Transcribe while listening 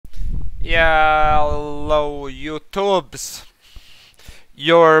Yeah, hello YouTubes.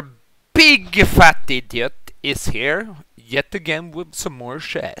 Your big fat idiot is here yet again with some more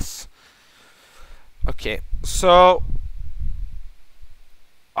chess. Okay, so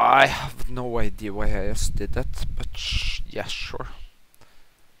I have no idea why I just did that, but yeah, sure.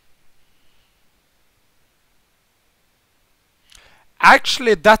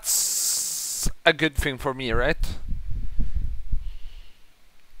 Actually, that's a good thing for me, right?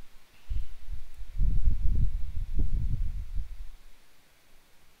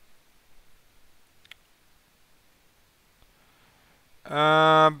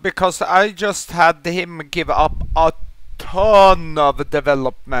 Because I just had him give up a ton of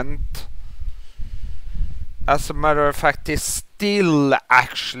development. As a matter of fact, he's still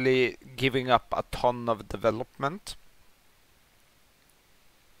actually giving up a ton of development.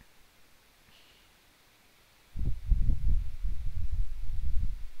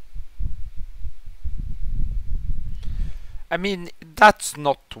 I mean, that's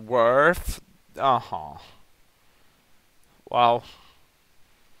not worth. Uh-huh. Wow.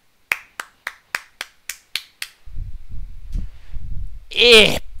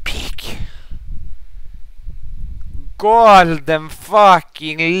 Epic. Golden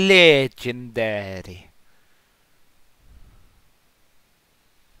fucking legendary.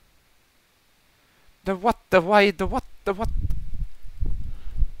 The what, the why, the what, the what?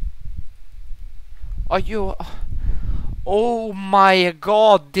 Are you... Oh my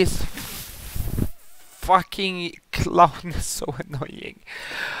god, this fucking clown is so annoying.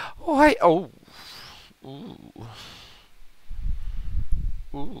 Why? Oh. Ooh.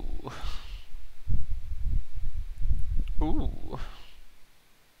 Ooh. Ooh.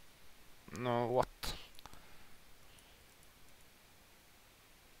 No, what?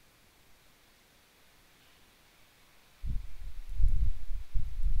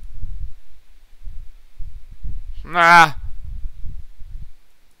 Nah.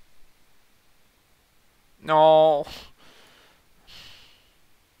 No.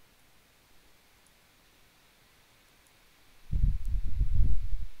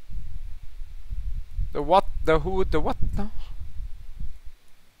 The what? The who? The what? No.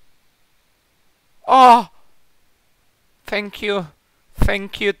 Oh! Thank you.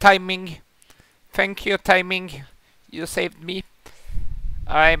 Thank you, timing. Thank you, timing. You saved me.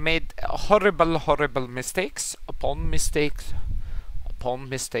 I made horrible, horrible mistakes upon mistakes upon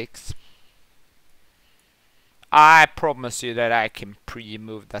mistakes. I promise you that I can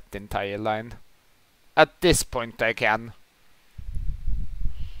pre-move that entire line. At this point I can.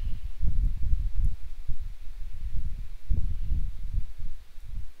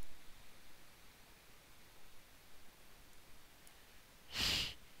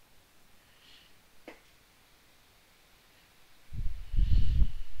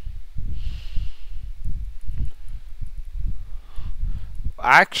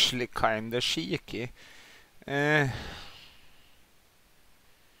 Actually kinda cheeky.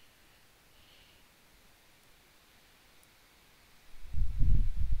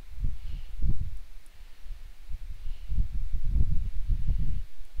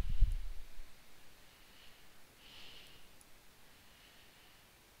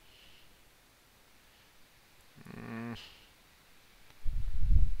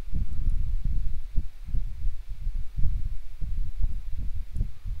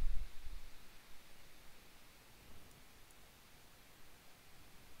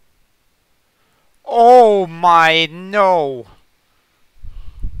 Oh my no!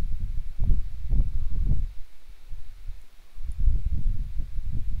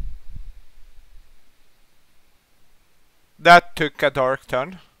 That took a dark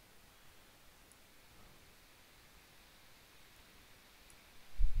turn.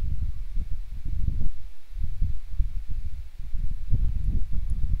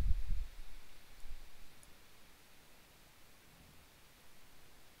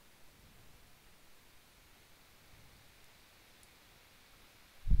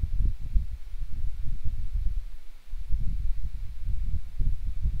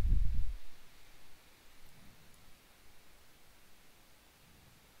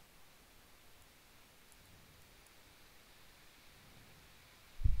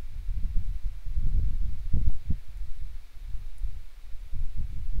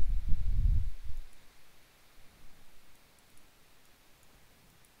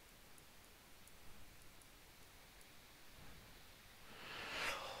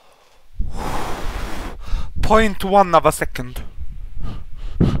 Point one of a second.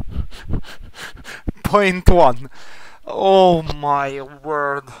 Point one. Oh my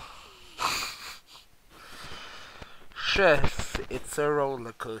word. Chef It's a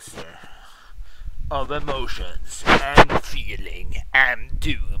roller coaster of emotions and feeling and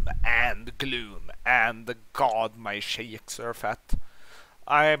doom and gloom and God, my shakes are fat.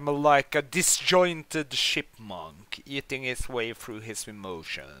 I'm like a disjointed chipmunk eating his way through his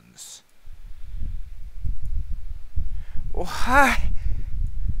emotions. What?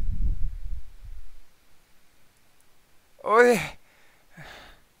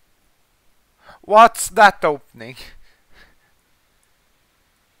 What's that opening?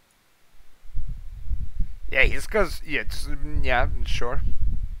 Yeah, he's cause yeah, sure.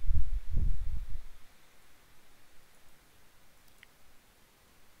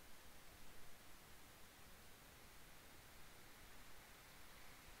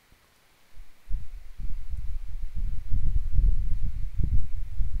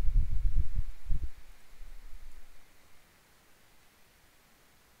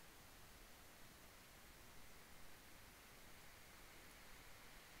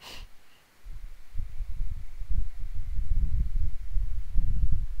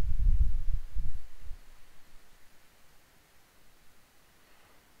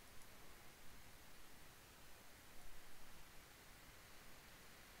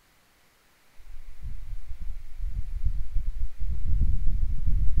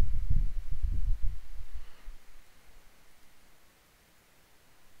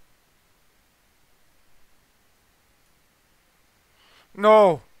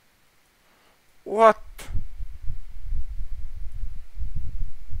 No. What?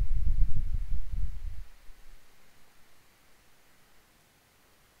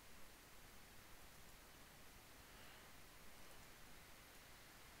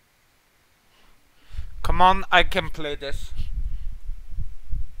 Come on, I can play this.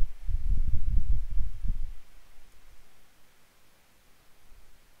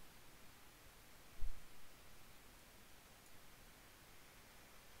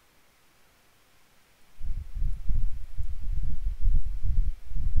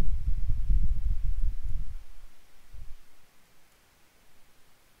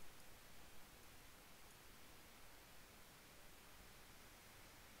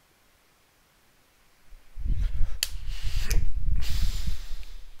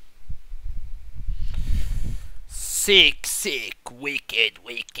 Sick, wicked.